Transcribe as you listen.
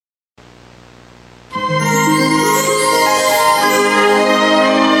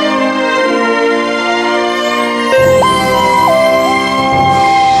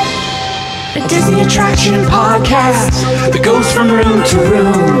attraction podcast that goes from room to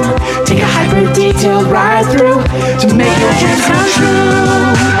room. Take a hyper-detailed ride through to make your dreams come true.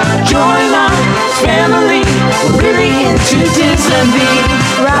 Join our family, we're really into Disney.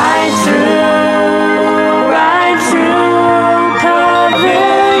 Ride through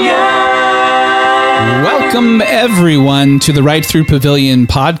Pavillion. Welcome, everyone, to the Ride Through Pavillion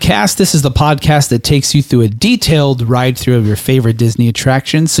podcast. This is the podcast that takes you through a detailed ride through of your favorite Disney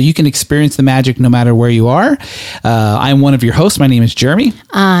attractions so you can experience the magic no matter where you are. I'm one of your hosts. My name is Jeremy.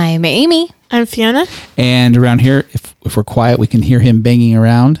 I'm Amy. I'm Fiona. And around here, if we're quiet, we can hear him banging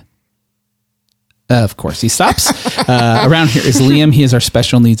around. Of course, he stops. Around here is Liam. He is our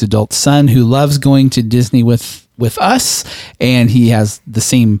special needs adult son who loves going to Disney with us, and he has the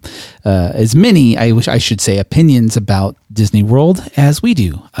same as many, I should say, opinions about Disney World as we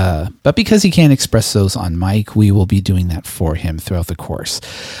do. But because he can't express those on mic, we will be doing that for him throughout the course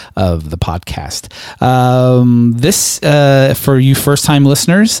of the podcast. This, for you first-time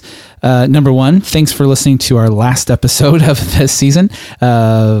listeners, number one, thanks for listening to our last episode of this season.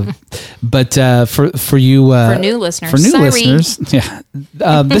 But for you, for new listeners, yeah,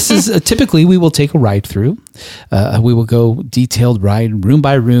 this is typically we will take a ride through. We will go detailed ride room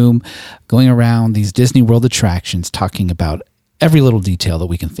by room, going around these Disney World attractions, talking about every little detail that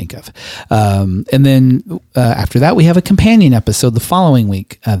we can think of. And then after that, we have a companion episode the following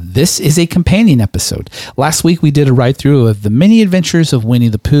week. This is a companion episode. Last week, we did a ride through of the many adventures of Winnie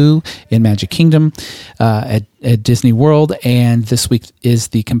the Pooh in Magic Kingdom at Disney World. And this week is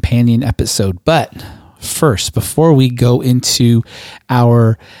the companion episode. But first, before we go into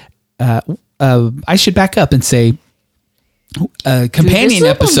our, I should back up and say, companion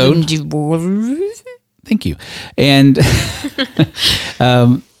episode. Thank you. And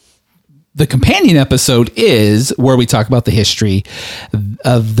the companion episode is where we talk about the history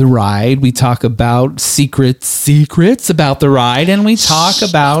of the ride. We talk about secrets about the ride, and we talk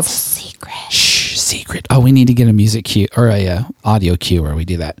about secret. Oh, we need to get a music cue or a audio cue where we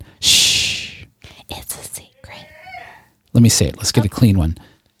do that. Shh. It's a secret. Let me say it. Let's get a clean one.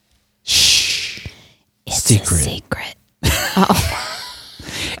 Shh. It's a secret. Oh,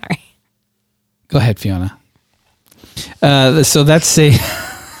 sorry. Go ahead, Fiona. So that's a...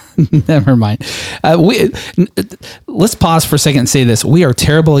 Never mind. Let's pause for a second and say this. We are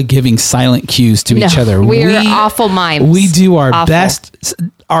terrible at giving silent cues to each other. We're awful mimes. We do our best.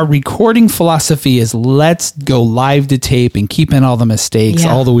 Our recording philosophy is let's go live to tape and keep in all the mistakes,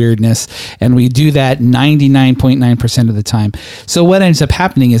 all the weirdness. And we do that 99.9% of the time. So what ends up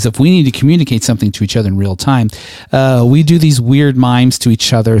happening is if we need to communicate something to each other in real time, we do these weird mimes to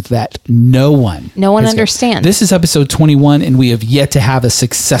each other that no one understands. This is episode 21, and we have yet to have a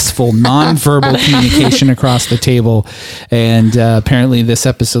successful nonverbal communication across the table. And apparently this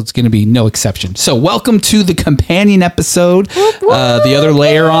episode's going to be no exception. So welcome to the companion episode. The other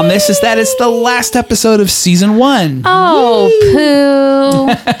layer on this is that it's the last episode of season 1. Oh,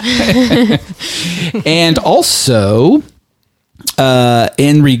 poo. And also,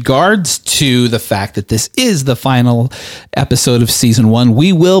 in regards to the fact that this is the final episode of season 1,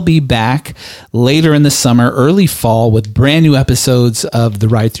 we will be back later in the summer, early fall, with brand new episodes of the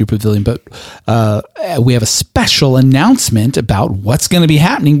Ride Through Pavillion. But we have a special announcement about what's going to be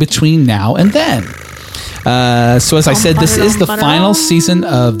happening between now and then. So as I said, this is the final season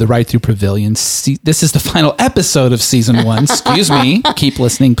of the Ride Through Pavillion. This is the final episode of season 1. Excuse me. Keep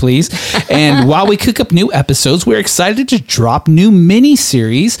listening, please. And while we cook up new episodes, we're excited to drop new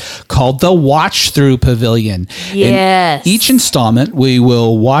mini-series called the Watch Through Pavillion. Yes. In each installment, we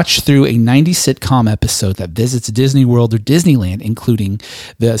will watch through a 90s sitcom episode that visits Disney World or Disneyland, including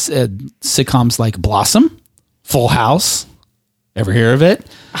the sitcoms like Blossom, Full House. Ever hear of it?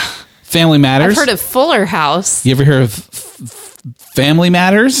 Family Matters. I've heard of Fuller House. You ever hear of Family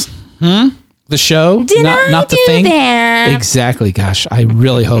Matters? The show? Not the thing? That? Exactly. Gosh, I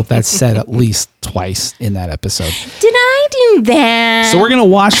really hope that's said at least twice in that episode. Did I do that? So we're going to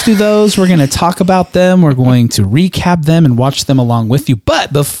watch through those. We're going to talk about them. We're going to recap them and watch them along with you.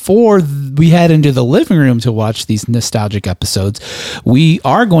 But before we head into the living room to watch these nostalgic episodes, we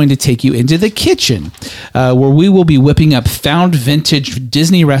are going to take you into the kitchen, where we will be whipping up found vintage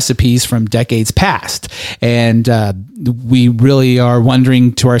Disney recipes from decades past. And we really are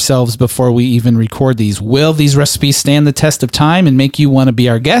wondering to ourselves before we even record these, will these recipes stand the test of time and make you want to be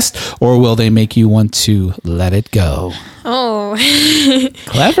our guest, or will they make you want to let it go? Oh.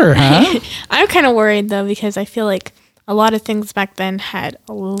 Clever, huh? I'm kind of worried, though, because I feel like a lot of things back then had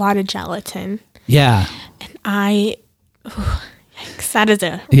a lot of gelatin. Yeah. And yikes, that is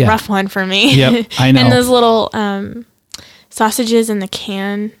a rough one for me. Yep, I know. And those little sausages in the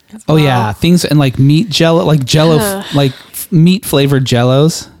can. Oh yeah, things and like meat jello, like jello, like meat flavored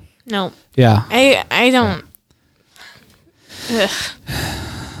jellos. No. Yeah. I don't. Ugh.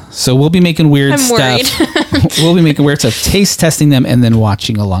 So we'll be making weird I'm stuff. We'll be making weird stuff, taste testing them, and then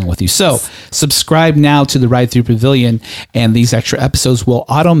watching along with you. So subscribe now to the Ride Through Pavilion, and these extra episodes will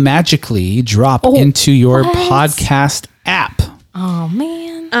automatically drop into your podcast app. Oh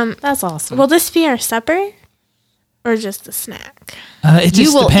man, that's awesome. Will this be our supper or just a snack? It just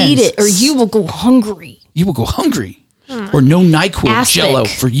you will depends. eat it, or you will go hungry. You will go hungry, or no NyQuil Jello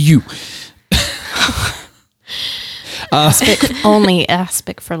for you. Only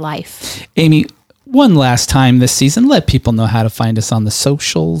aspic for life. Amy, one last time this season, let people know how to find us on the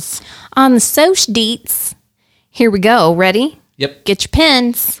socials. On the social deets. Here we go. Ready? Yep. Get your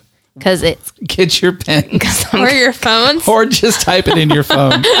pens, because it's Get your pen. Or your phones? Or just type it in your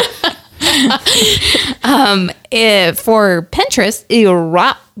phone. for Pinterest.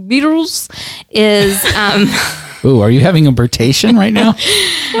 Eeyore Beatles is Ooh, are you having a birtation right now?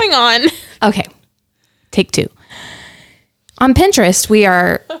 Going on. okay. Take 2. On Pinterest, we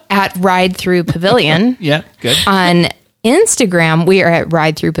are at Ride Through Pavilion. Yeah, good. On Instagram, we are at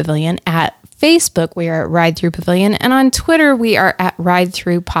Ride Through Pavilion. At Facebook, we are at Ride Through Pavilion. And on Twitter, we are at Ride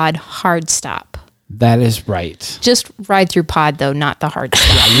Through Pod Hard Stop. That is right. Just Ride Through Pod, though, not the hard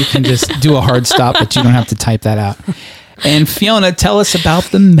stop. Yeah, you can just do a hard stop, but you don't have to type that out. And Fiona, tell us about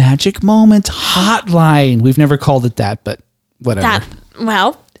the Magic Moment Hotline. We've never called it that, but whatever.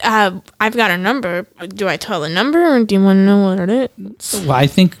 I've got a number. Do I tell the number or do you want to know what it is? Well, I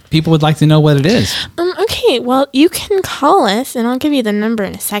think people would like to know what it is. Okay, well, you can call us and I'll give you the number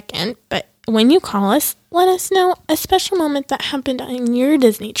in a second. But when you call us, let us know a special moment that happened on your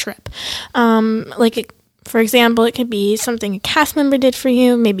Disney trip. For example, it could be something a cast member did for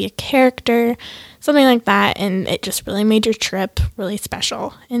you, maybe a character, something like that, and it just really made your trip really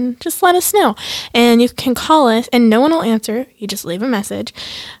special. And just let us know. And you can call us, and no one will answer. You just leave a message.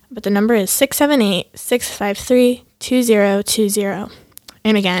 But the number is 678-653-2020.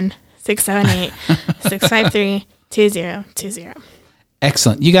 And again, 678-653-2020.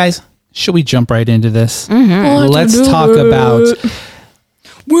 Excellent. You guys, should we jump right into this? Mm-hmm. Let's talk about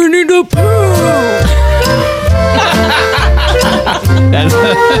Winnie the Pooh.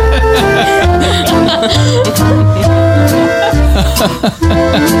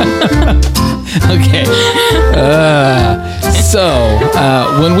 Okay.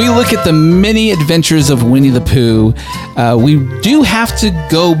 When we look at the many adventures of Winnie the Pooh, we do have to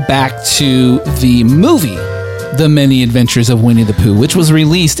go back to the movie, The Many Adventures of Winnie the Pooh, which was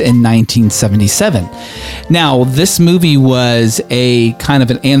released in 1977. Now, this movie was a kind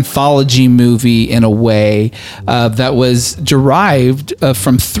of an anthology movie in a way that was derived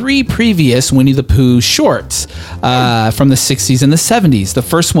from 3 previous Winnie the Pooh shorts from the 60s and the 70s. The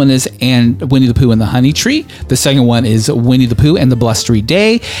first one is Winnie the Pooh and the Honey Tree. The second one is Winnie the Pooh and the Blustery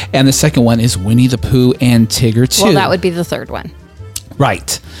Day. And the second one is Winnie the Pooh and Tigger 2. Well, that would be the third one.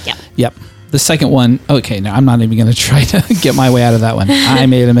 Right. Yep. The second one, okay, now I'm not even going to try to get my way out of that one. I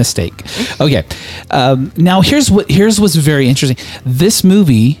made a mistake. Okay. Now here's what's very interesting. This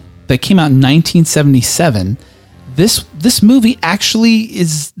movie that came out in 1977, this movie actually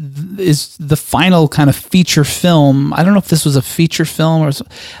is the final kind of feature film. I don't know if this was a feature film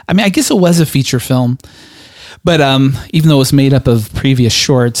I guess it was a feature film. But even though it was made up of previous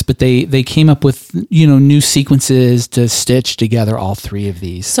shorts, but they came up with, new sequences to stitch together all 3 of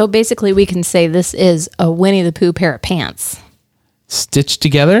these. So basically we can say this is a Winnie the Pooh pair of pants. Stitched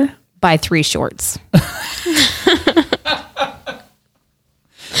together? By 3 shorts.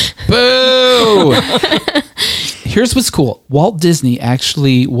 Boo! Here's what's cool. Walt Disney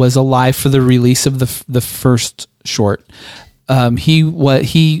actually was alive for the release of the first short. He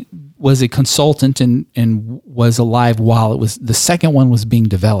was a consultant and was alive while the second one was being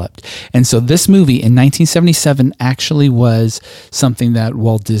developed. And so this movie in 1977 actually was something that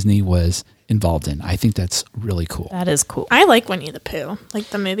Walt Disney was involved in. I think that's really cool. That is cool. I like Winnie the Pooh,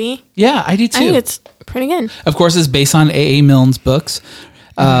 like the movie. Yeah, I do too. I think it's pretty good. Of course, it's based on A.A. Milne's books,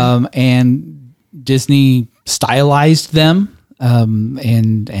 and Disney stylized them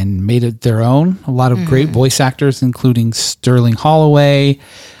and made it their own. A lot of great voice actors, including Sterling Holloway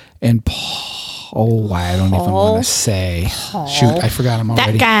and Paul. I don't even want to say. Shoot, I forgot him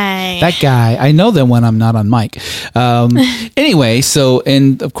already. That guy. I know them when I'm not on mic. Anyway,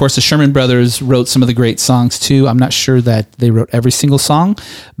 and of course the Sherman Brothers wrote some of the great songs too. I'm not sure that they wrote every single song,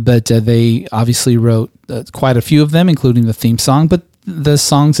 but they obviously wrote quite a few of them, including the theme song. But the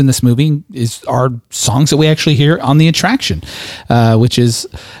songs in this movie are songs that we actually hear on the attraction, which is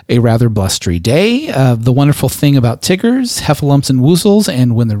A Rather Blustery Day, The Wonderful Thing About Tiggers, Heffalumps and Woozles,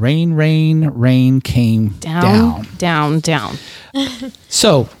 and When the Rain Came Down. Down.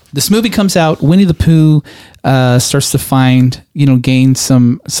 So this movie comes out. Winnie the Pooh starts to gain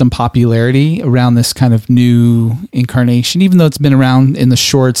some popularity around this kind of new incarnation, even though it's been around in the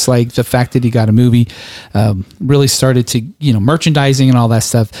shorts. Like the fact that he got a movie really started to, merchandising and all that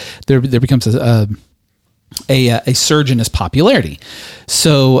stuff. There becomes a surge in his popularity.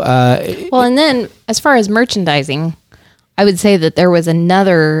 So, and then as far as merchandising, I would say that there was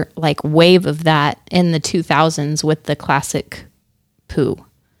another wave of that in the 2000s with the classic Pooh.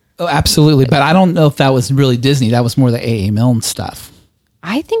 Oh, absolutely. But I don't know if that was really Disney. That was more the A.A. Milne stuff.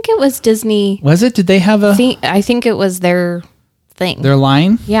 I think it was Disney. Was it? Did they have I think it was their thing. Their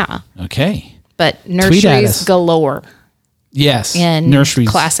line? Yeah. Okay. But nurseries galore. Yes. And nurseries.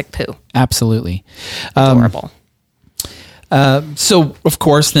 Classic Pooh. Absolutely. Adorable. So, of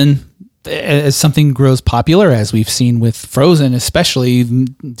course, then as something grows popular, as we've seen with Frozen, especially,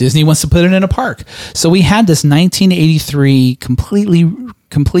 Disney wants to put it in a park. So we had this 1983 complete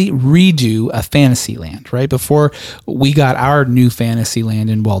redo of Fantasyland, right? Before we got our new Fantasyland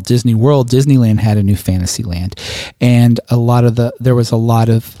in Walt Disney World, Disneyland had a new Fantasyland. And there was a lot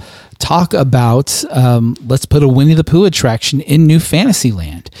of talk about, let's put a Winnie the Pooh attraction in New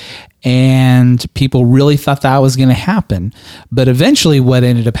Fantasyland. And people really thought that was going to happen. But eventually what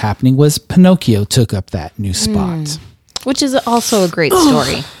ended up happening was Pinocchio took up that new spot. Which is also a great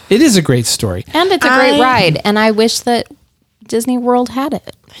story. It is a great story. And it's a great ride. And I wish that Disney World had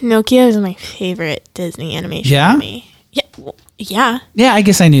it. Pinocchio is my favorite Disney animation movie. Yeah. Yeah. Yeah, I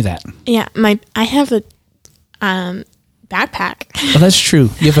guess I knew that. Yeah. I have a backpack. Oh, that's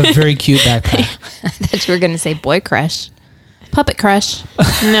true. You have a very cute backpack. I thought you were going to say boy crush. Puppet crush.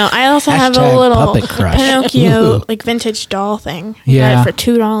 No, I also have a Hashtag little puppet crush. Pinocchio Ooh. vintage doll thing. I Yeah. got it for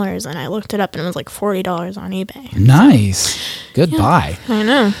 $2, and I looked it up, and it was $40 on eBay. Nice. Goodbye. I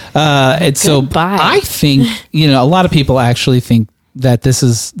know. And so Goodbye. I think, a lot of people actually think that this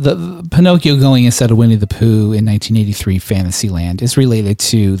is the Pinocchio going instead of Winnie the Pooh in 1983 Fantasyland is related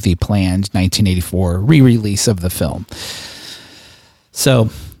to the planned 1984 re-release of the film. So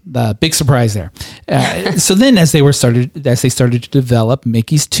the big surprise there. So then as they started to develop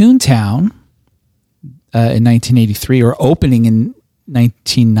Mickey's Toontown in 1983 or opening in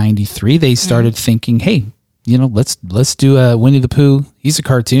 1993, they started thinking, hey, let's do a Winnie the Pooh. He's a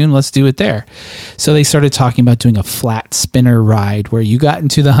cartoon. Let's do it there. So they started talking about doing a flat spinner ride where you got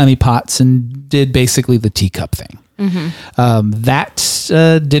into the honey pots and did basically the teacup thing. That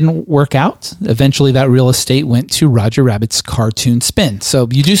didn't work out. Eventually that real estate went to Roger Rabbit's Cartoon Spin. So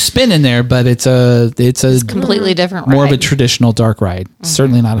you do spin in there, but it's a Completely different ride. more of a traditional dark ride.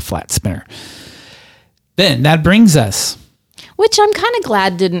 Certainly not a flat spinner. Then that brings us. Which I'm kind of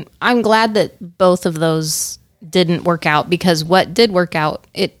glad I'm glad that both of those didn't work out, because what did work out,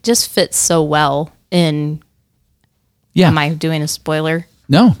 it just fits so well in. Yeah. Am I doing a spoiler?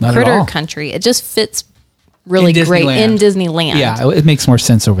 No, not Critter at all. Country. It just fits really In great in Disneyland. Disneyland. Yeah, it makes more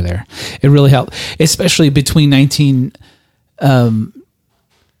sense over there. It really helped, especially between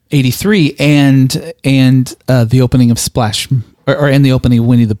 1983 and the opening of Splash, and the opening of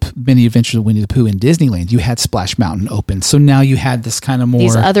Many Adventures of Winnie the Pooh in Disneyland. You had Splash Mountain open, so now you had this kind of more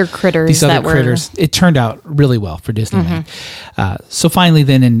These other critters. It turned out really well for Disneyland. So finally,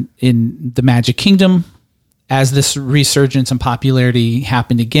 then in the Magic Kingdom, as this resurgence and popularity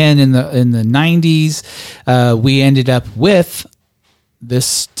happened again in the 90s, we ended up with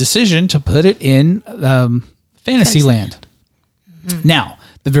this decision to put it in Fantasyland. Now,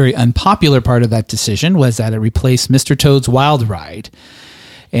 the very unpopular part of that decision was that it replaced Mr. Toad's Wild Ride,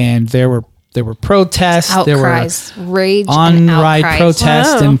 and there were protests, Outcries, rage, on and ride outcries.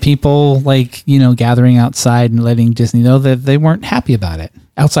 protests, Whoa. and people gathering outside and letting Disney know that they weren't happy about it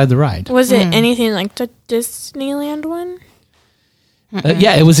outside the ride. Was it anything like the Disneyland one?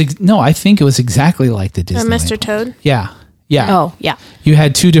 Yeah, it was. I think it was exactly like the Disney. Mr. Toad? Yeah. Oh, yeah. You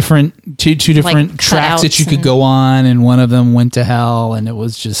had two different tracks that you could go on, and one of them went to hell, and it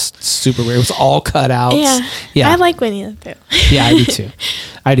was just super weird. It was all cut out. Yeah. I like Winnie the Pooh. Yeah, I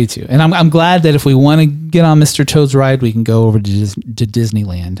do too. And I'm glad that if we want to get on Mr. Toad's ride, we can go over to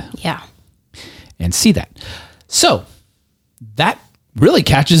Disneyland. Yeah. And see that. So that really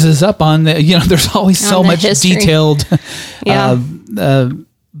catches us up on there's always so On the much history. detailed. Yeah.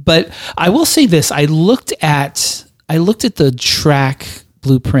 But I will say this: I looked at the track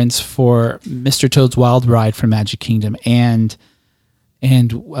blueprints for Mr. Toad's Wild Ride from Magic Kingdom and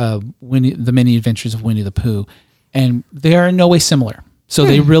the Many Adventures of Winnie the Pooh. and they are in no way similar. So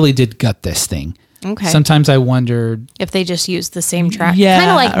they really did gut this thing. Okay. Sometimes I wondered if they just used the same track. Yeah, Kind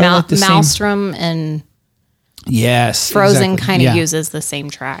of like or like the same- Maelstrom and yes, Frozen exactly. kind of Yeah. uses the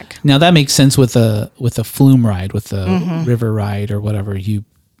same track. Now that makes sense with a flume ride, with the river ride or whatever.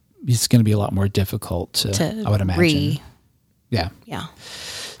 It's going to be a lot more difficult to I would imagine. Yeah.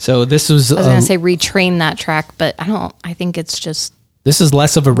 So this was. I was going to say retrain that track, but I think it's just this is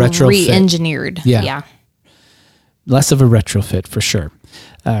less of a retrofit. re-engineered. Yeah. Less of a retrofit for sure.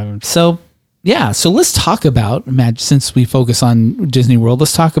 So let's talk about since we focus on Disney World.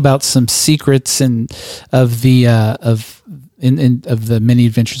 Let's talk about some secrets of the many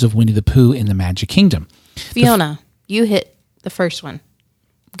adventures of Winnie the Pooh in the Magic Kingdom. Fiona, you hit the first one.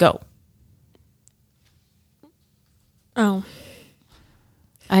 Go. Oh.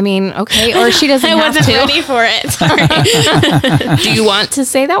 I mean, okay, or she doesn't I have wasn't to. ready for it. Sorry. Do you want to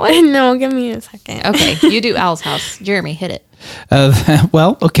say that one? No, give me a second. Okay, you do Owl's House. Jeremy, hit it.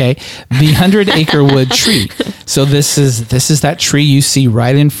 Okay. The 100-acre wood tree. So this is that tree you see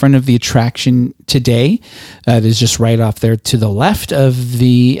right in front of the attraction today. It is just right off there to the left of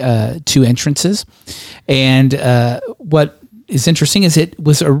the two entrances. And what is interesting is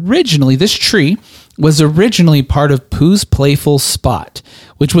this tree was originally part of Pooh's Playful Spot,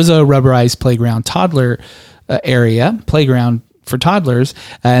 which was a rubberized playground toddler playground for toddlers,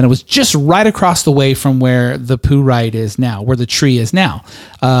 and it was just right across the way from where the Pooh ride is now, where the tree is now.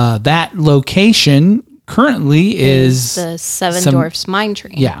 That location currently is the Seven Dwarfs Mine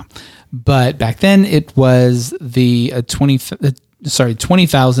Train. Yeah, but back then it was the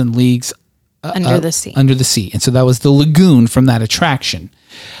 20,000 leagues Under the sea. Under the sea, and so that was the lagoon from that attraction.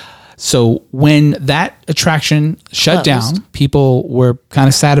 So when that attraction shut down, people were kind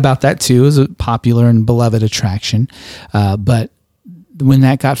of sad about that too. It was a popular and beloved attraction. But when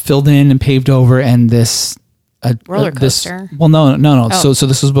that got filled in and paved over, and this roller coaster. No. Oh. So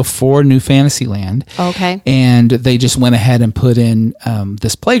this was before New Fantasyland. Okay. And they just went ahead and put in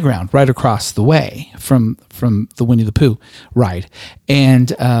this playground right across the way from the Winnie the Pooh ride.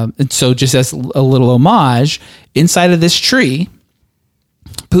 And so just as a little homage, inside of this tree,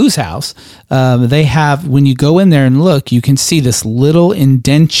 Pooh's house, they have, when you go in there and look, you can see this little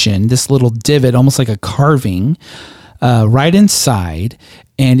indention, this little divot, almost like a carving, right inside,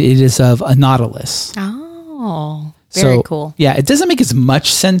 and it is of a nautilus. Oh, very cool. Yeah, it doesn't make as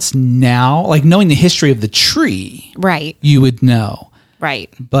much sense now, like knowing the history of the tree. Right. You would know.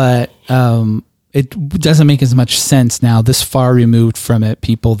 Right. But it doesn't make as much sense now, this far removed from it,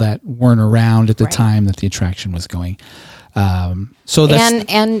 people that weren't around at the time that the attraction was going. So that's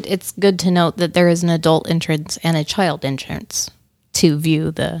and it's good to note that there is an adult entrance and a child entrance to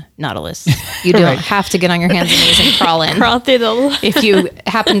view the Nautilus. You don't have to get on your hands and knees and crawl in. Crawl through the if you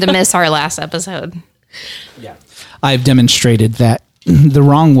happen to miss our last episode. Yeah. I've demonstrated that the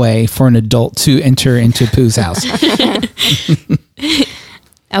wrong way for an adult to enter into Pooh's house.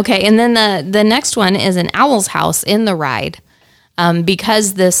 Okay, and then the next one is an Owl's House in the ride.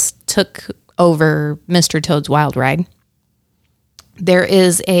 Because this took over Mr. Toad's Wild Ride, there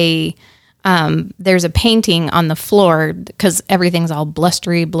is there's a painting on the floor because everything's all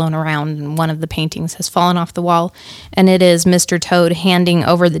blustery, blown around, and one of the paintings has fallen off the wall, and it is Mr. Toad handing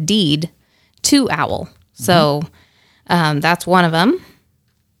over the deed to Owl. So that's one of them.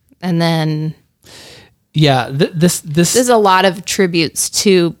 And then this is a lot of tributes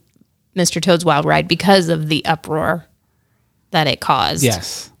to Mr. Toad's Wild Ride because of the uproar that it caused.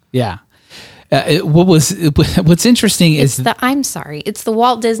 Yes. Yeah. What's interesting is I'm sorry. It's the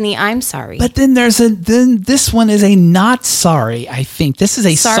Walt Disney I'm sorry. But then this one is a not sorry. I think this is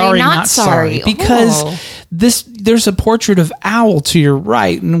a sorry not sorry because there's a portrait of Owl to your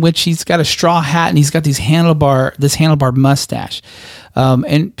right in which he's got a straw hat and he's got this handlebar mustache.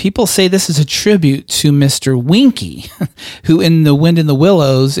 And people say this is a tribute to Mr. Winky, who in the Wind in the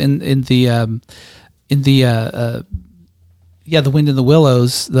Willows The Wind in the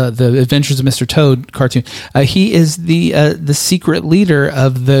Willows, the Adventures of Mr. Toad cartoon. He is the secret leader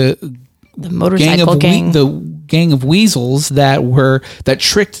of the motorcycle gang. The gang of weasels that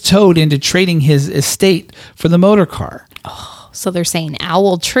tricked Toad into trading his estate for the motor car. Oh, so they're saying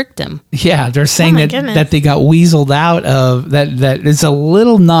Owl tricked him. Yeah, they're saying that they got weaseled out of that. That is a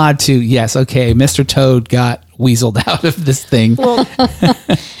little nod to yes, okay, Mr. Toad got weaseled out of this thing. Well,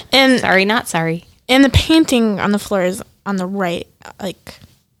 and sorry, not sorry. And the painting on the floor is on the right, like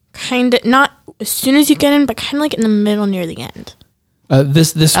kind of not as soon as you get in, but kind of like in the middle near the end.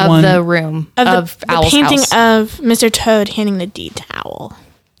 This of one the room of the Owl's painting house. of Mr. Toad handing the deed to Owl.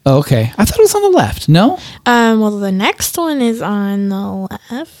 Oh, okay, I thought it was on the left. No. Well, the next one is on the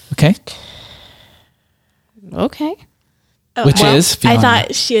left. Okay. Okay. which is Fiona. I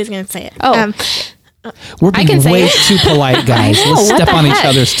thought she was going to say it. Oh. We're I being can say way it. too polite, guys. Let's What step the on each heck?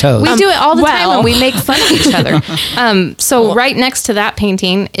 other's toes. We do it all the time well. and we make fun of each other. So right next to that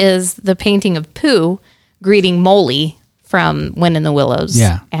painting is the painting of Pooh greeting Molly from Wind in the Willows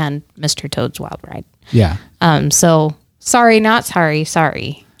and Mr. Toad's Wild Ride. Yeah. So sorry, not sorry,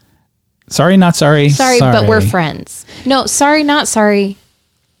 sorry. Sorry, not sorry. Sorry, but we're friends. No, sorry, not sorry.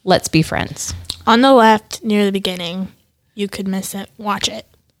 Let's be friends. On the left, near the beginning, you could miss it. Watch it.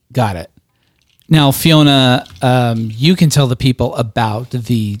 Got it. Now, Fiona, you can tell the people about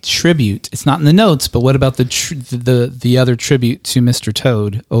the tribute. It's not in the notes, but what about the other tribute to Mr.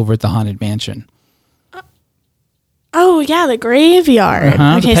 Toad over at the Haunted Mansion? Oh, yeah, the graveyard.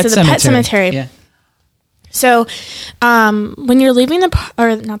 Okay, so the pet cemetery. Yeah. So, when you're leaving not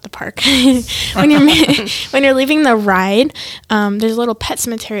the park, when you're leaving the ride, there's a little pet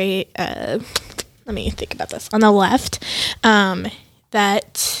cemetery. Let me think about this. On the left,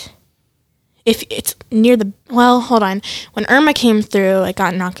 that if it's near the hold on. When Irma came through, it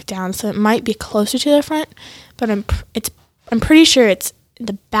got knocked down, so it might be closer to the front. But I'm pretty sure it's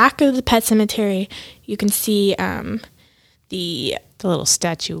the back of the pet cemetery. You can see the little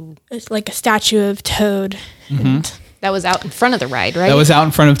statue. It's like a statue of Toad. And That was out in front of the ride, right? That was out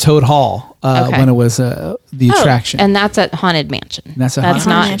in front of Toad Hall when it was the attraction. And that's at Haunted Mansion. That's a That's Haunted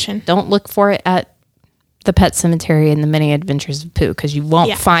not. Mansion. Don't look for it at the Pet Cemetery and the Many Adventures of Pooh because you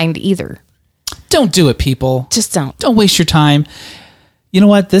won't find either. Don't do it, people. Just don't. Don't waste your time. You know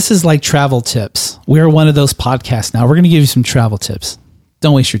what? This is like travel tips. We're one of those podcasts now. We're going to give you some travel tips.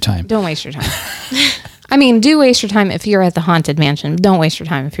 Don't waste your time. Don't waste your time. I mean, do waste your time if you're at the Haunted Mansion. Don't waste your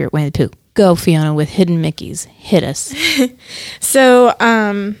time if you're at Winnie the Pooh. Go, Fiona, with Hidden Mickeys. Hit us. So,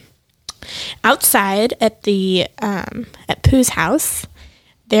 outside at the at Pooh's house,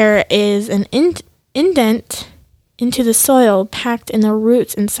 there is an indent into the soil packed in the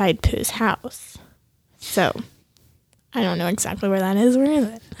roots inside Pooh's house. So, I don't know exactly where that is. Where is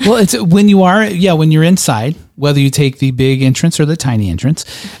it? Well, it's when you're inside, whether you take the big entrance or the tiny entrance,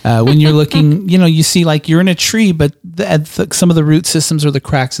 when you're looking, you see like you're in a tree, but some of the root systems or the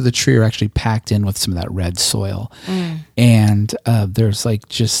cracks of the tree are actually packed in with some of that red soil. And there's like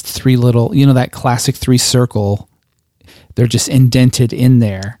just three little, that classic 3 circle, they're just indented in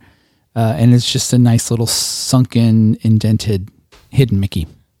there. And it's just a nice little sunken, indented, hidden Mickey.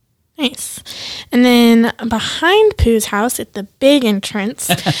 Nice. And then behind Pooh's house at the big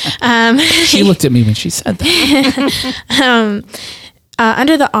entrance. She looked at me when she said that.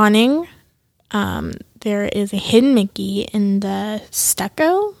 Under the awning, there is a hidden Mickey in the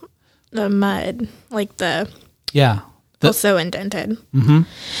stucco, the mud, like the... Yeah. Also indented. Mm-hmm.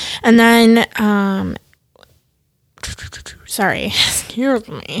 And then, sorry, excuse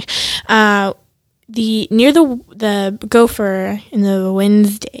me. Near the gopher in the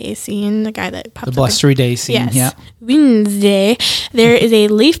Wednesday scene, the guy that popped the blustery day scene, yes, yeah. Wednesday, there is a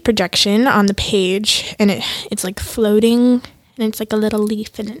leaf projection on the page, and it's like floating, and it's like a little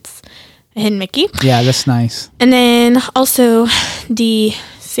leaf, and it's a hidden Mickey. Yeah, that's nice. And then also the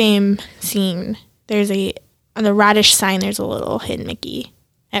same scene, on the radish sign, there's a little hidden Mickey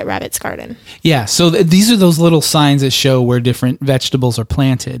at Rabbit's Garden. Yeah, so these are those little signs that show where different vegetables are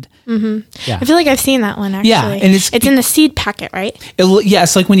planted. Mm-hmm. Yeah, I feel like I've seen that one, actually. Yeah, and it's in the seed packet, right?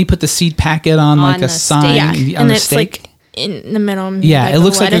 It's like when you put the seed packet on like a sign on and the it's steak. Like in the middle. Yeah, like it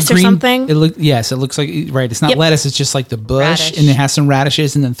looks like a green. or something. It looks like right. It's not lettuce. It's just like the bush, Radish. and it has some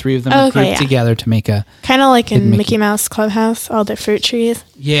radishes, and then 3 of them are grouped together to make a kind of like in Mickey. Mickey Mouse Clubhouse, all the fruit trees.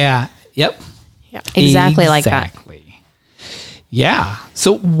 Yeah. Yep. Yeah. Exactly like that. Yeah.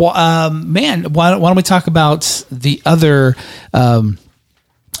 So, man, why don't we talk about the other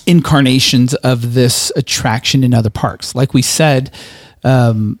incarnations of this attraction in other parks? Like we said,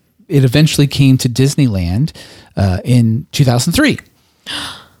 it eventually came to Disneyland in 2003.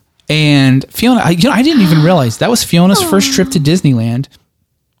 And Fiona, I didn't even realize that was Fiona's first trip to Disneyland.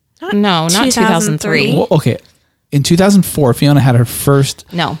 No, not 2003. Well, okay. In 2004, Fiona had her first.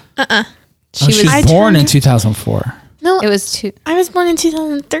 No. She was born in 2004. No, It was two. I was born in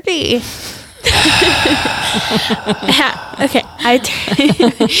 2003. Okay,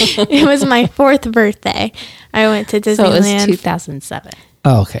 it was my 4th birthday. I went to Disneyland. So it was 2007.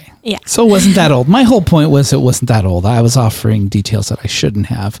 Oh, okay. Yeah. So it wasn't that old. My whole point was it wasn't that old. I was offering details that I shouldn't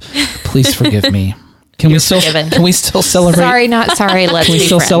have. Please forgive me. Can we still celebrate? Sorry, not sorry. Let's Can we be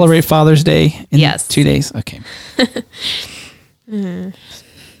still friends. celebrate Father's Day in Yes. 2 days? Okay.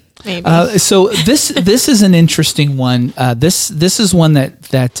 Maybe. So this is an interesting one. This is one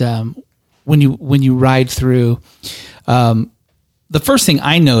that when you ride through, the first thing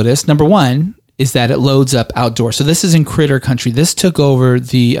I noticed, number one, is that it loads up outdoors. So this is in Critter Country. This took over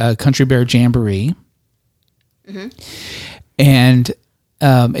the Country Bear Jamboree. And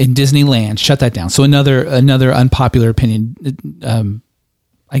in Disneyland, shut that down. So another unpopular opinion.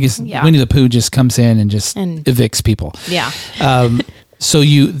 I guess Winnie the Pooh just comes in and just evicts people. Yeah. So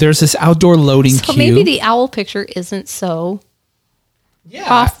there's this outdoor loading So queue. maybe the owl picture isn't so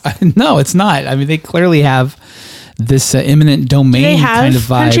off. No, it's not. I mean, they clearly have this eminent domain Do they have kind of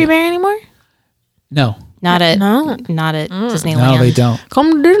vibe. Country Bear anymore? No, Not at Disneyland. no, they don't.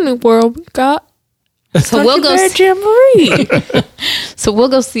 Come to Disney World. We got So we'll go. Bear Jamboree. So we'll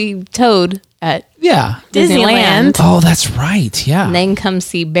go see Toad at Yeah. Disneyland. Oh, that's right. Yeah. And then come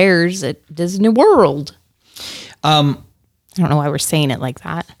see bears at Disney World. I don't know why we're saying it like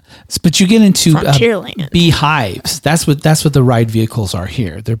that. But you get into Frontierland. beehives. That's what the ride vehicles are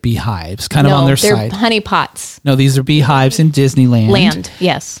here. They're beehives, kind of on their they're side. honey pots. No, these are beehives in Disneyland. Land,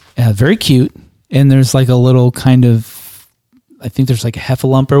 yes. Very cute. And there's like a little kind of, I think there's like a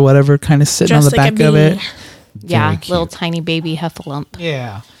heffalump or whatever kind of sitting Just on the like a back of it. bee. Yeah, cute. little tiny baby heffalump.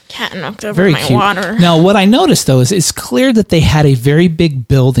 Yeah. Cat knocked over Very my cute. water. Now, what I noticed though is it's clear that they had a very big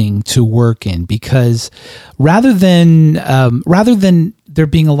building to work in, because rather than there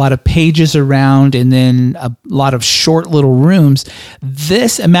being a lot of pages around and then a lot of short little rooms,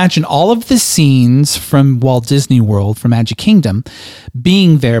 imagine all of the scenes from Walt Disney World, from Magic Kingdom,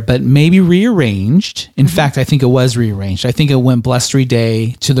 being there, but maybe rearranged. In fact, I think it was rearranged. I think it went Blustery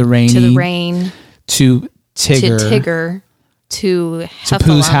Day to the Rainy, To the rain, to Tigger, to Tigger, to Pooh's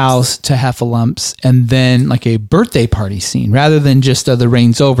Heffalumps. house, to Heffalumps, and then like a birthday party scene. Rather than just the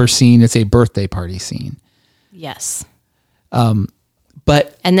rain's over scene, it's a birthday party scene. Yes.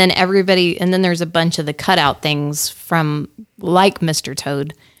 But And then there's a bunch of the cutout things from like Mr.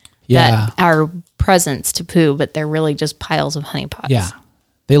 Toad that are presents to Pooh, but they're really just piles of honey pots. yeah,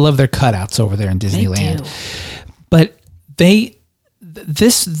 they love their cutouts over there in Disneyland. do. But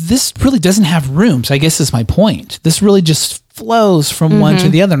this really doesn't have rooms, I guess is my point. This really just flows from one to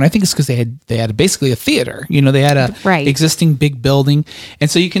the other. And I think it's because they had basically a theater. They had a existing big building. And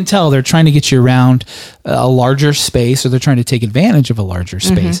so you can tell they're trying to get you around a larger space, or they're trying to take advantage of a larger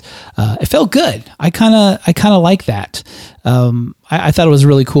space. It felt good. I kind of like that. I thought it was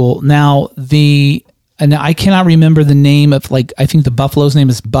really cool. Now and I cannot remember the name of, I think the buffalo's name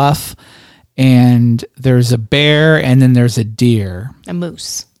is Buff, and there's a bear, and then there's a deer. A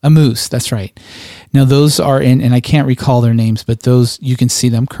moose. A moose, that's right. Now those are and I can't recall their names, but those, you can see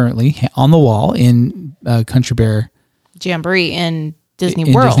them currently on the wall in Country Bear Jamboree in Disney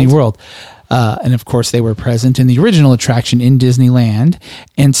in World. Disney World. And of course they were present in the original attraction in Disneyland.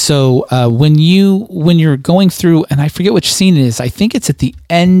 And so when you're going through, and I forget which scene it is, I think it's at the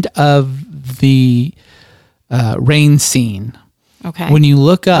end of the rain scene. Okay. When you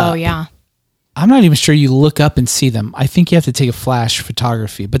look up, Oh, yeah. I'm not even sure you look up and see them. I think you have to take a flash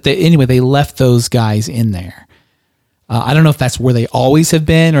photography. But they left those guys in there. I don't know if that's where they always have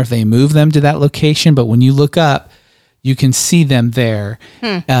been or if they moved them to that location. But when you look up, you can see them there.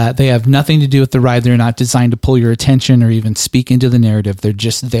 They have nothing to do with the ride. They're not designed to pull your attention or even speak into the narrative. They're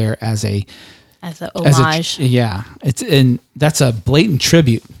just there as an homage. And that's a blatant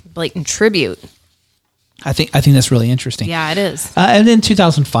tribute. Blatant tribute. I think that's really interesting. Yeah, it is. And then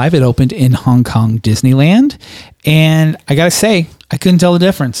 2005, it opened in Hong Kong Disneyland, and I gotta say, I couldn't tell the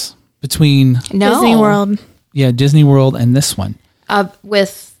difference between Disney World. Disney World, and this one.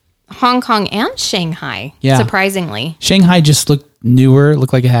 With Hong Kong and Shanghai, surprisingly. Shanghai just looked newer,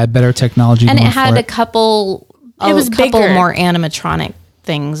 looked like it had better technology, and it going had for a couple. It was couple bigger. more animatronic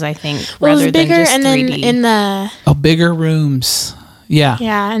things, I think. Well, it was rather bigger, than just and then 3D. in the bigger rooms. Yeah,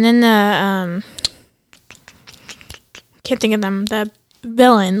 and then the can't think of them. The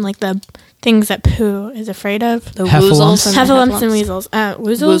villain, like the things that Pooh is afraid of. the Heffalumps? woozles and Heffalumps and weasels.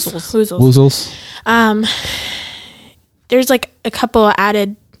 Woozles. Woozles. There's like a couple of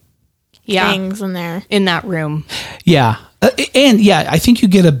added Yeah, things in there. in that room. Yeah. I think you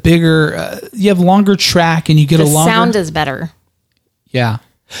get a bigger, you have longer track, and you get The a longer sound is better. Yeah.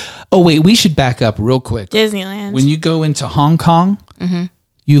 Oh wait, we should back up real quick. Disneyland. When you go into Hong Kong,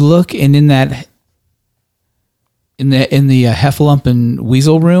 you look, and in the Heffalump and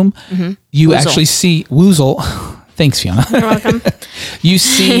Weasel room, you Woozle. actually see Woozle. Thanks, Fiona. You're welcome. You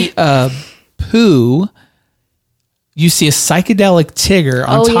see Pooh. You see a psychedelic Tigger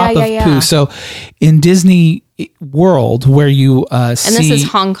on top of Pooh. So in Disney World, where you see, And this is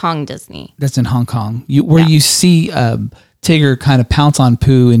Hong Kong Disney. that's in Hong Kong, where you see Tigger kind of pounce on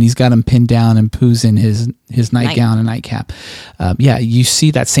Pooh, and he's got him pinned down, and Pooh's in his nightgown and nightcap. You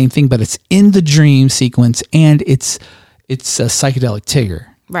see that same thing, but it's in the dream sequence, and it's a psychedelic Tigger.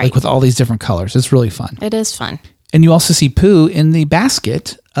 Right. Like with all these different colors. It's really fun. It is fun. And you also see Pooh in the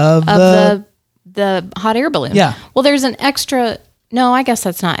basket of The hot air balloon. Yeah. Well, there's an extra. No, I guess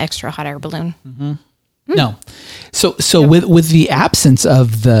that's not extra hot air balloon. No. So with the absence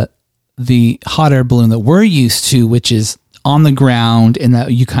of the hot air balloon that we're used to, which is on the ground and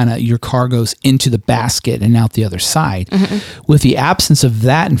that your car goes into the basket and out the other side. With the absence of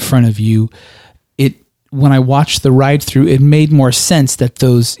that in front of you, when I watched the ride through, it made more sense that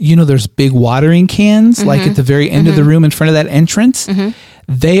those, there's big watering cans, like at the very end of the room in front of that entrance.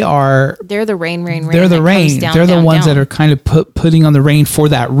 They're the rain. They're the rain. They're the ones that are kind of putting on the rain for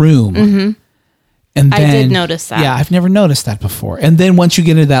that room. And then, I did notice that. Yeah, I've never noticed that before. And then once you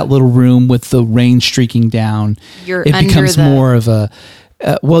get into that little room with the rain streaking down, it becomes more of a.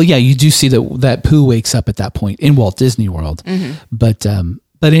 You do see that Pooh wakes up at that point in Walt Disney World. But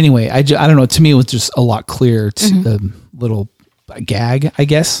anyway, I don't know. To me, it was just a lot clearer. The little gag, I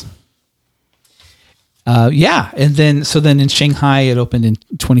guess. And then in Shanghai, it opened in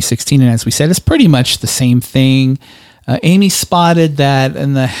 2016, and as we said, it's pretty much the same thing. Amy spotted that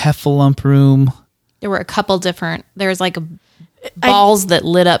in the Heffalump room. There were a couple different. There's like balls that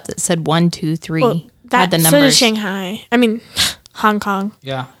lit up that said 1, 2, 3. Well, had the numbers. So did Shanghai. I mean, Hong Kong.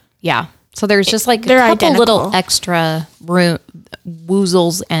 Yeah. So there's just like a They're couple identical. little extra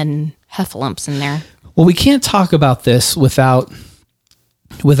woozles and heffalumps in there. Well, we can't talk about this without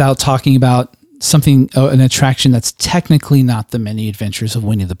talking about something, an attraction that's technically not the Many Adventures of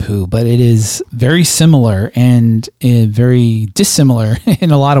Winnie the Pooh, but it is very similar and very dissimilar in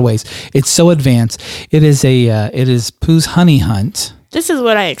a lot of ways. It's so advanced. It is Pooh's Honey Hunt. This is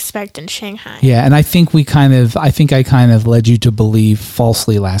what I expect in Shanghai. Yeah, and I think I kind of led you to believe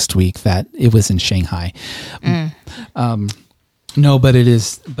falsely last week that it was in Shanghai. No, but it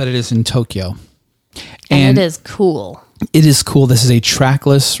is in Tokyo. And it is cool. It is cool. This is a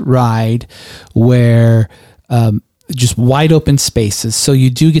trackless ride where just wide open spaces. So you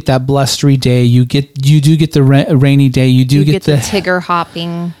do get that blustery day. You do get the rainy day. You get the Tigger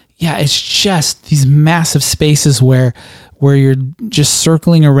hopping. Yeah, it's just these massive spaces where you're just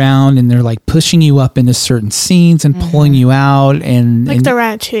circling around and they're like pushing you up into certain scenes and pulling you out and the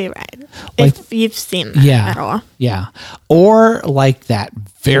Ratatouille ride, if you've seen that at all. Yeah. Or like that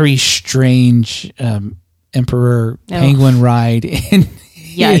very strange Emperor Penguin ride in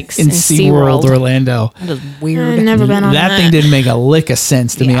SeaWorld Orlando. That is weird. I've never been on that. That thing didn't make a lick of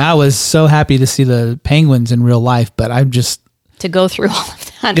sense to me. I was so happy to see the penguins in real life, but I'm just... To go through all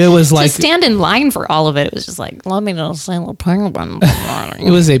of that. It was like... To stand in line for all of it, it was just like, let me know, say little penguin.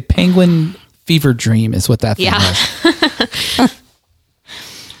 It was a penguin fever dream is what that thing was.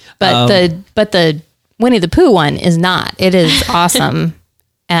 But the Winnie the Pooh one is not. It is awesome.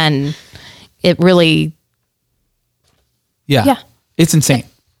 And it really... Yeah. It's insane.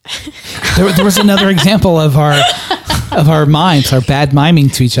 There was another example of our mimes, our bad miming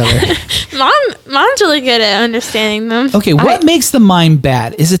to each other. Mom's really good at understanding them. Okay, what makes the mime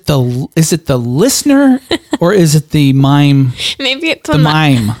bad? Is it the listener or is it the mime? Maybe it's the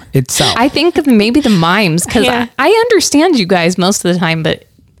mime itself. I think maybe the mimes, because I understand you guys most of the time, but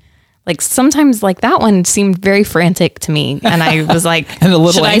like sometimes like that one seemed very frantic to me, and I was like, and a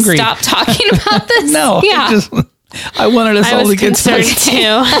little should angry. I stop talking about this? No, yeah. I wanted us all to get concerned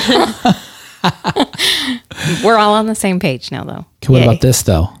too. We're all on the same page now, though. Okay, what about this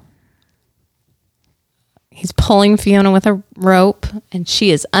though? He's pulling Fiona with a rope, and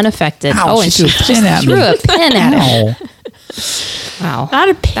she is unaffected. Ow, and she threw a pin at him. Wow. Not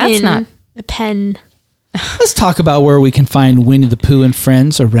a pin. That's not a pen. Let's talk about where we can find Winnie the Pooh and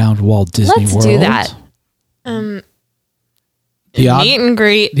friends around Walt Disney World. Let's do that. Meet and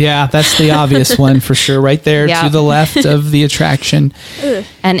greet. Yeah, that's the obvious one for sure. Right there to the left of the attraction.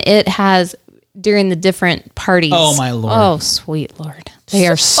 And it has, during the different parties. Oh, my Lord. Oh, sweet Lord. They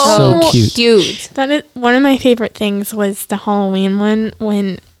are so cute. That is one of my favorite things was the Halloween one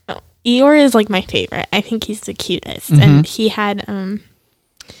when Eeyore is like my favorite. I think he's the cutest. And he had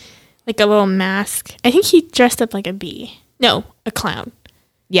like a little mask. I think he dressed up like a bee. No, a clown.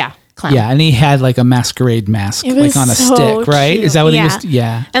 Yeah. Clown. Yeah, and he had like a masquerade mask, like on a stick, right? Cute. Is that what he was?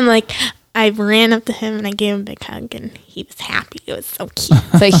 Yeah. And like I ran up to him and I gave him a big hug and he was happy. It was so cute.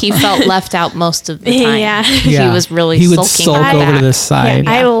 So he felt left out most of the time. Yeah. He was really He would sulking sulk over to the side.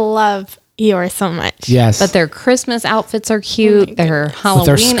 I love Eeyore so much. Yes. But their Christmas outfits are cute. Their Halloween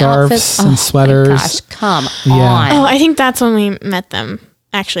their scarves outfits. and sweaters. My gosh, come Yeah. on. Oh, I think that's when we met them.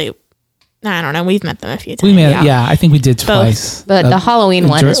 Actually, I don't know. We've met them a few times. We met, I think we did twice. But the Halloween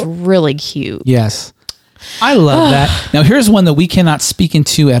one is really cute. Yes. I love that. Now, here's one that we cannot speak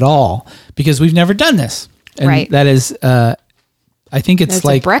into at all because we've never done this. And right. That is I think it's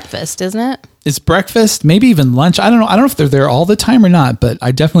like breakfast, isn't it? it's breakfast, maybe even lunch. I don't know. I don't know if they're there all the time or not, but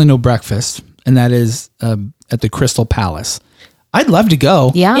I definitely know breakfast, and that is at the Crystal Palace. I'd love to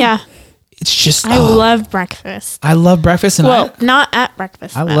go. Yeah. Yeah. It's just I love breakfast. I love breakfast, and Well, not at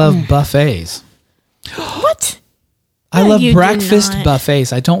breakfast. I then. love buffets. What? I No, love you do breakfast not.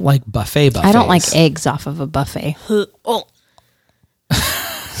 buffets. I don't like buffets. I don't like eggs off of a buffet. Oh.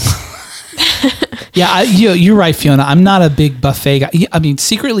 Yeah, you're right, Fiona. I'm not a big buffet guy. I mean,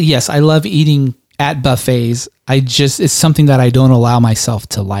 secretly, yes, I love eating at buffets. It's something that I don't allow myself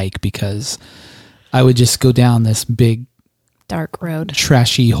to like because I would just go down this big Dark road.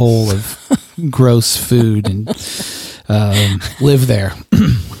 trashy hole of gross food and live there.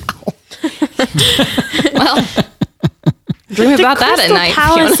 Well, dream about that at Crystal night.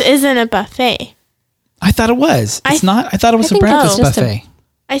 Palace Fiona. isn't a buffet. I thought it was. It's I- not. I thought it was a think breakfast it's just a- buffet.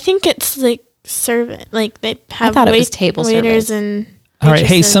 I think it's like servant. Like they have thought it was table waiters service. and All right.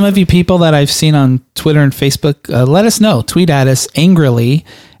 Hey, some of you people that I've seen on Twitter and Facebook, let us know. Tweet at us angrily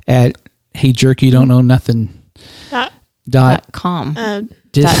at Hey Jerk, you don't know nothing. .com.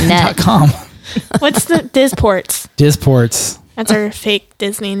 Dot com. What's the Disports? Disports. That's our fake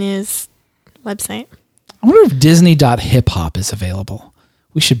Disney news website. I wonder if Disney.hiphop is available.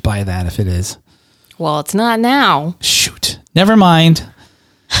 We should buy that if it is. Well, it's not now. Shoot. Never mind.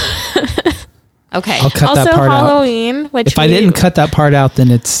 Okay. I'll cut Also that part out. Halloween, which If I didn't cut that part out, then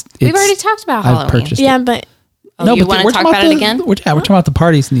it's We've already talked about I've Halloween. purchased Yeah, it. but Oh, you want to we're talk talking about it again? We're talking about the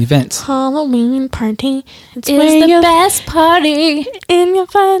parties and the events. Halloween party. It's It's where the you best party. and you'll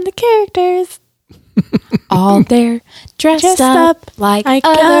find the characters All there dressed up like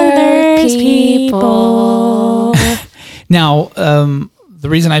other people. Now, the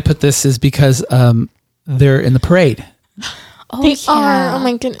reason I put this is because they're in the parade, Oh, They are. Oh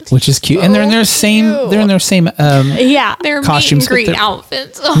my goodness. which is cute, and they're in their same. They're in their same. Yeah. Their Costumes, meet but and greet they're-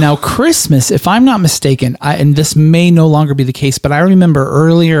 outfits. Now, Christmas, if I'm not mistaken, and this may no longer be the case, but I remember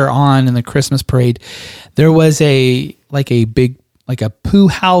earlier on in the Christmas parade, there was a big Pooh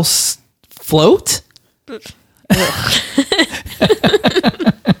house float.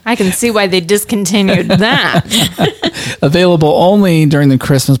 I can see why they discontinued that. Available only during the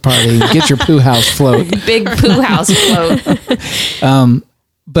Christmas party. Get your Pooh house float. Big Pooh house float.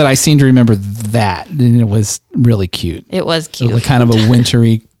 But I seem to remember that, and it was really cute. It was It cute. was kind of a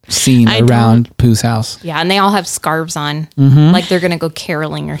wintry scene around Pooh's house. Yeah, and they all have scarves on. Like they're going to go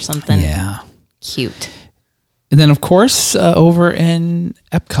caroling or something. Yeah. Cute. And then, of course, over in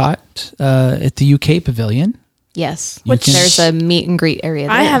Epcot at the UK Pavilion. Yes. Which- There's a meet and greet area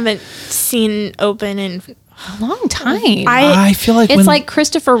there. I haven't seen open in. a long time. I feel like It's like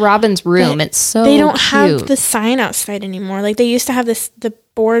Christopher Robin's room. It's so They don't cute. have the sign outside anymore. Like they used to have the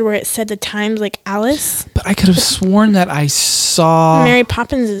board where it said the times, like Alice. but I could have sworn that I saw Mary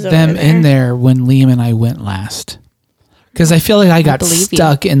Poppins is over them there. in there when Liam and I went last. Because I feel like I got believe you.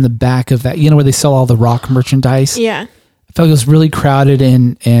 stuck in the back of that, where they sell all the rock merchandise. Yeah. I felt like it was really crowded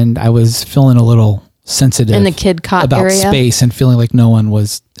and I was feeling a little sensitive In the kid cot about area? space and feeling like no one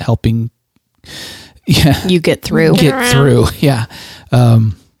was helping You get through. get around. through. Yeah.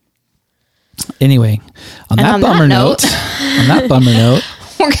 Anyway, on that on that bummer note- on that bummer note,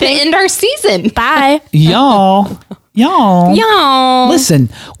 We're going to end our season. Bye. y'all, Y'all. listen,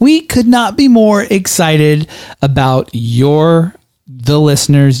 we could not be more excited about the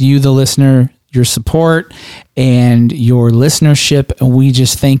listeners, you, the listener, your support and your listenership. And we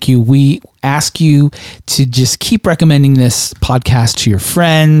just thank you. We ask you to just keep recommending this podcast to your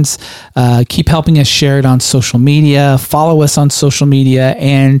friends, keep helping us share it on social media, follow us on social media.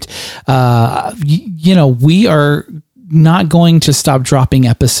 And, we are not going to stop dropping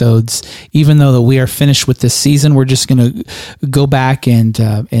episodes, even though that we are finished with this season. We're just going to go back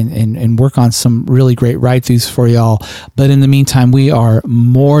and work on some really great ride-throughs for y'all. But in the meantime, we are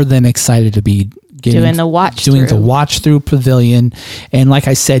more than excited to be Doing the watch through Pavilion. And like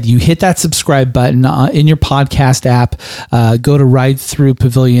I said, you hit that subscribe button in your podcast app, go to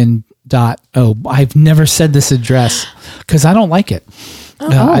ridethroughpavilion. I've never said this address because I don't like it.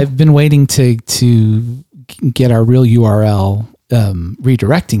 I've been waiting to get our real URL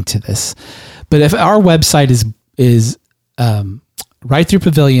redirecting to this. But if our website is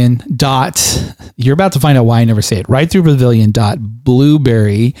ridethroughpavilion. You're about to find out why I never say it.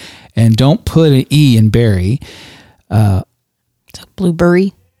 ridethroughpavilion.blueberry, and don't put an E in berry.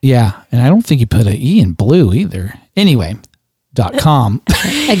 Blueberry. Yeah, and I don't think you put an E in blue either. Anyway, .com.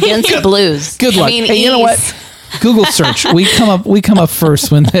 Against blues. Good luck. I mean, Hey, you know what? E's. Google search. We come up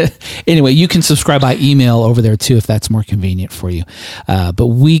first anyway, you can subscribe by email over there too if that's more convenient for you. But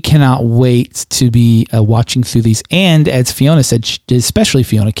we cannot wait to be watching through these. And as Fiona said, especially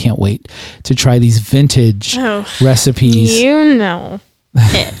Fiona can't wait to try these vintage recipes. You know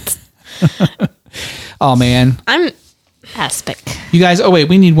it. Oh man. I'm aspic. You guys, wait,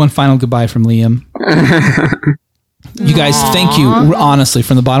 we need one final goodbye from Liam. You guys, thank you, honestly,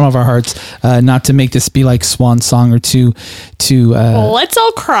 from the bottom of our hearts, not to make this be like Swan Song or to let's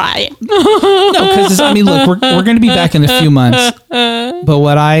all cry. No, because I mean, look, we're going to be back in a few months, but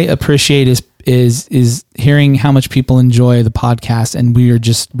what I appreciate is hearing how much people enjoy the podcast, and we are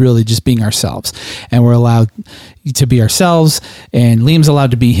just really just being ourselves, and we're allowed to be ourselves, and Liam's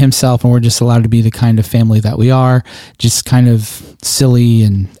allowed to be himself, and we're just allowed to be the kind of family that we are, just kind of silly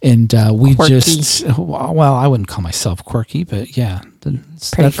and we quirky. well, I wouldn't call myself quirky, but yeah,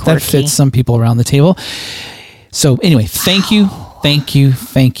 that quirky. fits some people around the table. So anyway, thank you.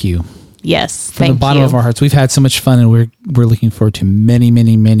 Yes, From the bottom of our hearts, we've had so much fun, and we're looking forward to many,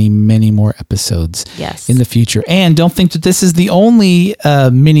 many, many, many more episodes in the future. And don't think that this is the only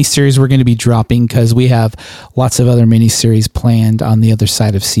mini series we're going to be dropping, because we have lots of other mini series planned on the other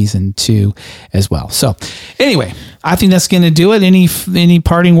side of season 2 as well. So anyway, I think that's going to do it. Any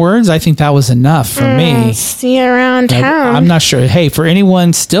parting words? I think that was enough for me. See you around town. I'm not sure. Hey, for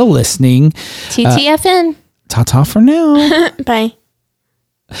anyone still listening, TTFN. Ta-ta for now. Bye.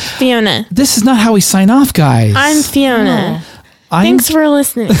 Fiona. This is not how we sign off, guys. I'm Fiona. Thanks for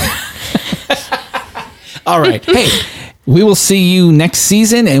listening. All right. Hey, we will see you next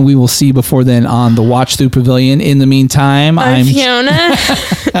season, and we will see you before then on the Watch Through Pavillion. In the meantime, I'm Fiona.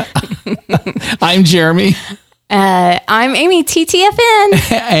 I'm Jeremy. I'm Amy,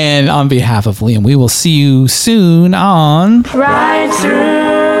 TTFN. And on behalf of Liam, we will see you soon on Right through,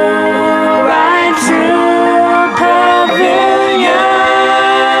 right through.